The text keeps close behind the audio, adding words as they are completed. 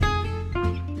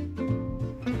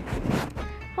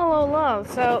Hello.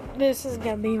 So this is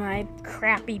gonna be my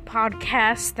crappy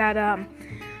podcast that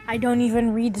I don't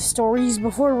even read the stories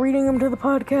before reading them to the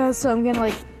podcast, so I'm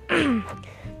gonna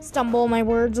stumble my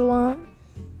words a lot.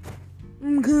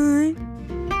 Okay.